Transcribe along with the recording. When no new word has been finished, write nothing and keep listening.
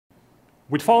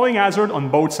With falling hazard on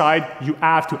both sides, you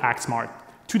have to act smart.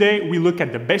 Today, we look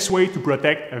at the best way to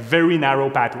protect a very narrow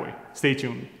pathway. Stay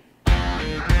tuned.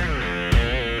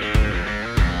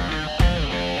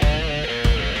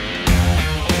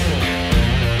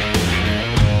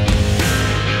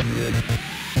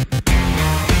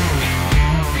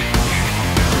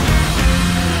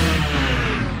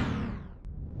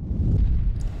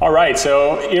 All right,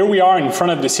 so here we are in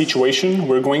front of the situation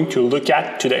we're going to look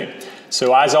at today.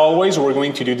 So as always, we're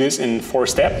going to do this in 4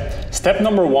 steps. Step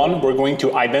number 1, we're going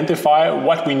to identify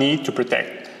what we need to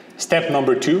protect. Step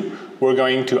number 2, we're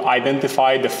going to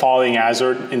identify the falling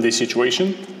hazard in this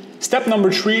situation. Step number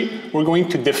 3, we're going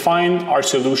to define our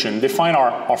solution, define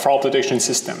our fall protection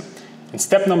system. And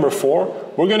step number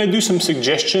 4, we're going to do some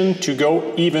suggestion to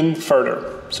go even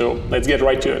further. So let's get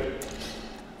right to it.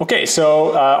 Okay,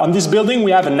 so on this building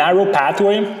we have a narrow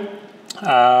pathway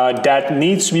that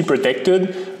needs to be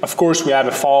protected. Of course, we have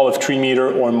a fall of 3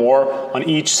 meters or more on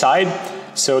each side.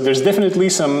 So there's definitely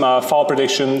some fall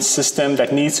protection system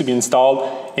that needs to be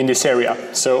installed in this area.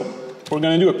 So we're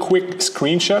going to do a quick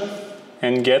screenshot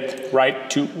and get right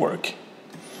to work.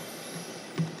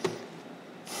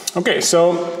 Okay,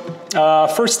 so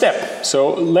first step.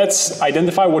 So let's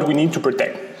identify what we need to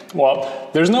protect. Well,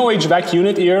 there's no HVAC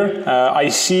unit here. I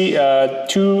see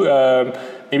 2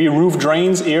 maybe roof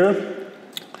drains here.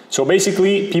 So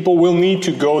basically, people will need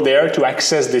to go there to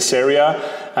access this area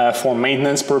for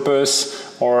maintenance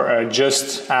purpose or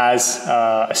just as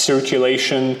a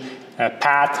circulation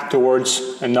path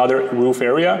towards another roof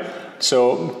area.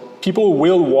 So people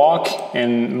will walk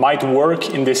and might work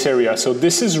in this area. So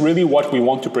this is really what we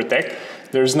want to protect.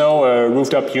 There's no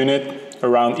rooftop unit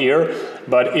around here,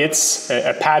 but it's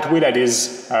a pathway that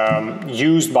is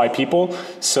used by people.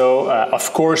 So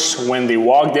of course, when they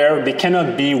walk there, they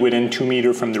cannot be within 2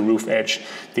 meters from the roof edge.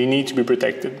 They need to be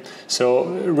protected. So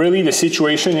really the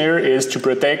situation here is to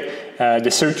protect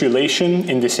the circulation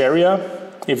in this area.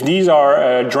 If these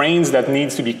are drains that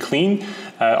needs to be cleaned,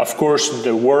 of course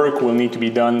the work will need to be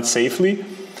done safely.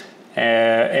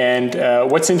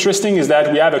 What's interesting is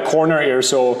that we have a corner here,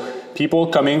 so people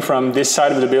coming from this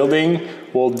side of the building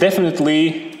will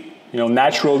definitely,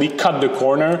 naturally cut the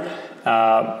corner,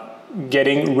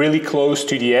 getting really close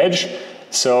to the edge.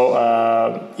 So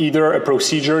either a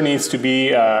procedure needs to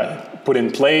be put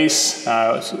in place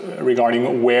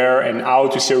regarding where and how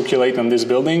to circulate on this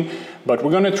building, but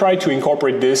we're going to try to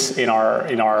incorporate this in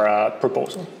our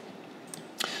proposal.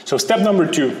 So step number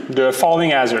 2, the falling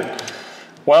hazard.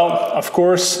 Well, of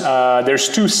course, there's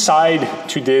 2 sides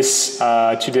to this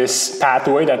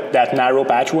pathway, that narrow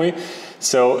pathway.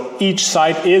 So each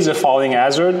side is a falling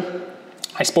hazard.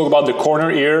 I spoke about the corner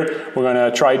here. We're going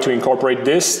to try to incorporate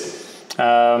this.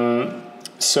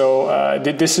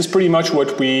 This is pretty much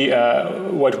what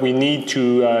we need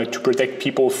to protect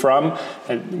people from.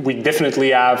 We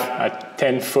definitely have a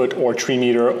 10-foot or 3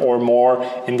 meter or more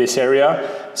in this area.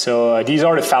 So these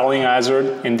are the falling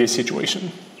hazard in this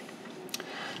situation.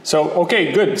 So,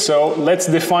 okay, good. So let's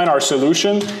define our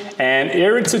solution. And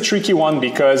here it's a tricky one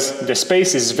because the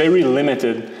space is very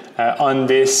limited on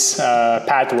this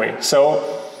pathway. So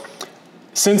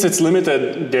since it's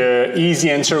limited, the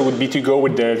easy answer would be to go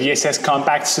with the VSS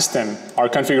compact system, our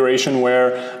configuration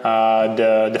where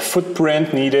the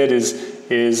footprint needed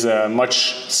is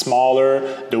much smaller.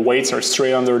 The weights are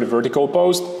straight under the vertical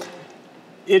post.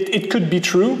 It could be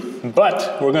true,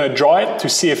 but we're going to draw it to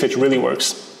see if it really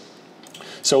works.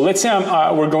 So let's say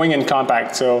we're going in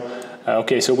compact. So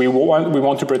so we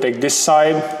want to protect this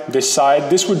side, this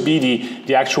side. This would be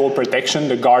the actual protection,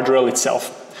 the guardrail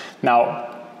itself.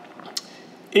 Now,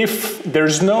 if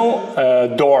there's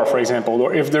no door, for example,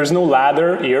 or if there's no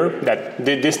ladder here, that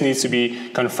this needs to be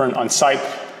confirmed on site,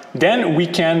 then we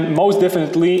can most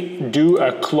definitely do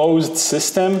a closed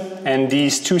system, and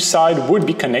these 2 sides would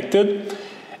be connected,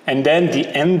 and then the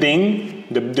ending,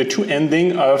 the 2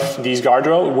 ending of these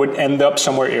guardrail would end up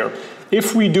somewhere here.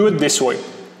 If we do it this way,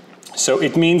 so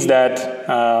it means that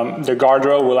the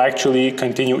guardrail will actually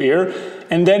continue here,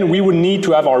 and then we would need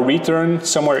to have our return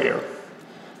somewhere here.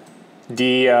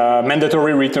 The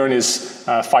mandatory return is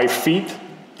 5 feet,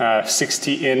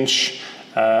 60 inch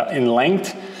in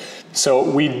length. So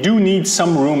we do need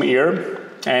some room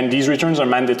here, and these returns are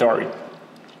mandatory.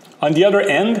 On the other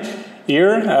end,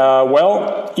 here,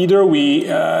 well, either we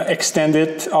extend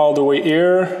it all the way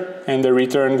here, and the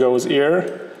return goes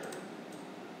here.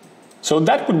 So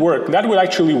that would work. That would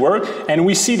actually work, and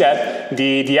we see that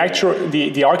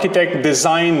the architect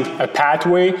designed a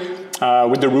pathway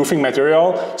with the roofing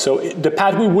material. So the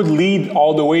pathway would lead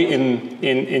all the way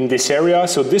in this area.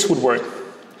 So this would work.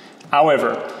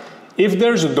 However, If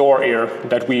there's a door here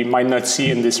that we might not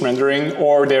see in this rendering,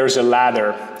 or there's a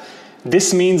ladder,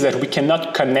 this means that we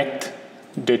cannot connect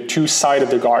the two sides of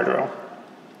the guardrail.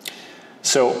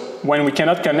 So when we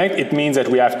cannot connect, it means that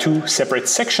we have two separate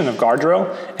sections of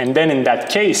guardrail, and then in that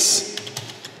case,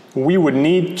 we would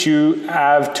need to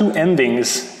have two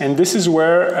endings, and this is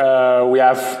where we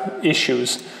have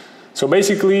issues. So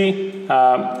basically,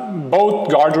 both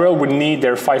guardrail would need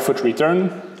their 5-foot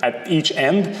return at each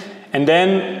end, and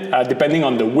then depending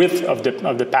on the width of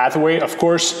the pathway, of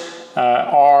course,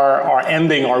 our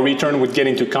ending, our return would get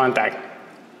into contact.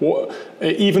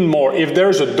 Even more, if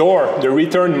there's a door, the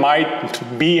return might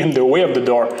be in the way of the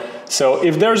door. So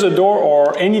if there's a door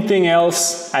or anything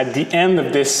else at the end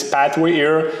of this pathway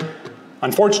here,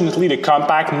 unfortunately the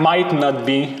compact might not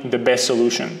be the best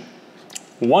solution.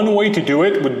 One way to do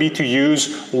it would be to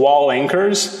use wall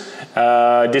anchors.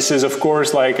 This is of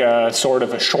course like a sort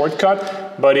of a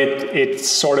shortcut, but it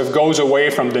sort of goes away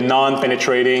from the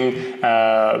non-penetrating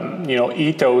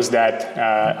ethos that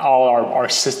all our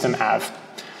system have.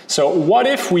 So what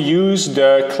if we use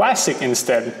the classic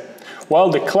instead? Well,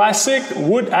 the classic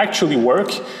would actually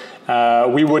work.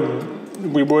 We would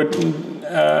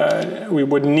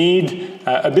need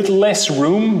a bit less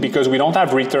room because we don't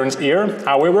have returns here.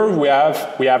 However, we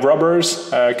have rubbers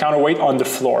counterweight on the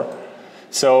floor.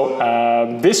 So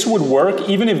this would work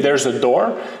even if there's a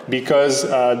door, because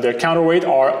the counterweight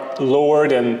are lower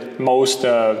than most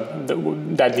at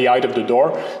the height of the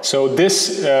door. So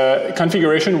this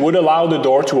configuration would allow the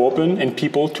door to open and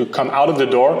people to come out of the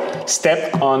door,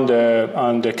 step on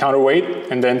the counterweight,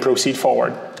 and then proceed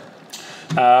forward.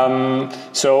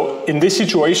 So in this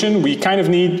situation, we kind of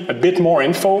need a bit more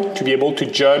info to be able to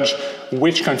judge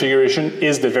which configuration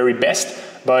is the very best.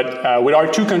 But with our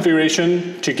two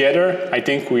configurations together, I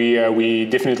think we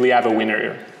definitely have a winner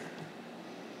here.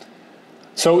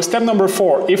 So step number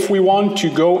 4, if we want to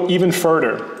go even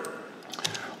further.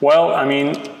 Well, I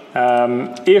mean,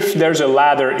 if there's a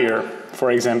ladder here, for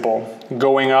example,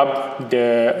 going up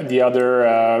the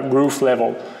other roof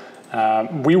level,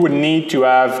 we would need to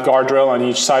have guardrail on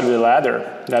each side of the ladder,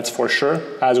 that's for sure,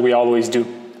 as we always do.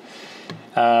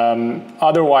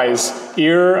 Otherwise,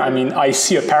 here, I mean, I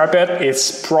see a parapet,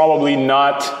 it's probably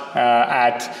not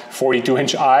at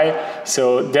 42-inch high,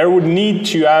 so there would need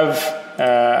to have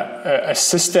a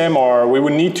system, or we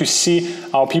would need to see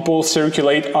how people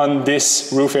circulate on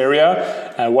this roof area.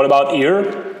 What about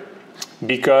here?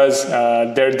 Because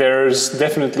there's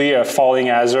definitely a falling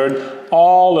hazard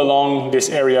all along this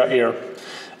area here.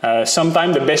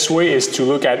 Sometimes the best way is to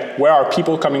look at where are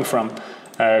people coming from.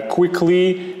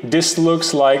 Quickly, this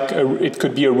looks like it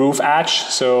could be a roof hatch,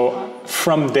 so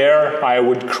from there I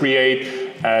would create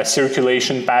a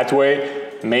circulation pathway,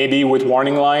 maybe with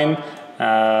warning line,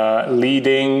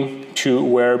 leading to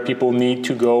where people need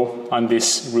to go on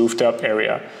this rooftop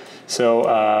area. So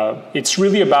it's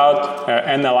really about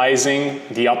analyzing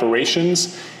the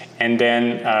operations and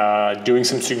then doing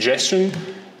some suggestion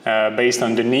based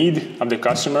on the need of the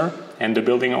customer and the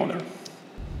building owner.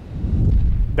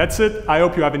 That's it. I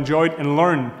hope you have enjoyed and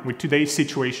learned with today's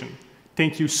situation.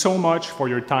 Thank you so much for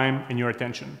your time and your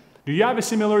attention. Do you have a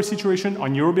similar situation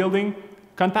on your building?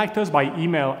 Contact us by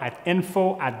email at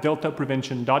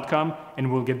info@deltaprevention.com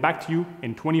and we'll get back to you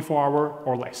in 24 hours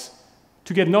or less.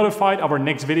 To get notified of our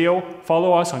next video,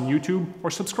 follow us on YouTube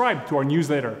or subscribe to our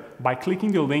newsletter by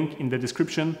clicking the link in the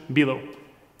description below.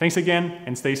 Thanks again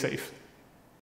and stay safe.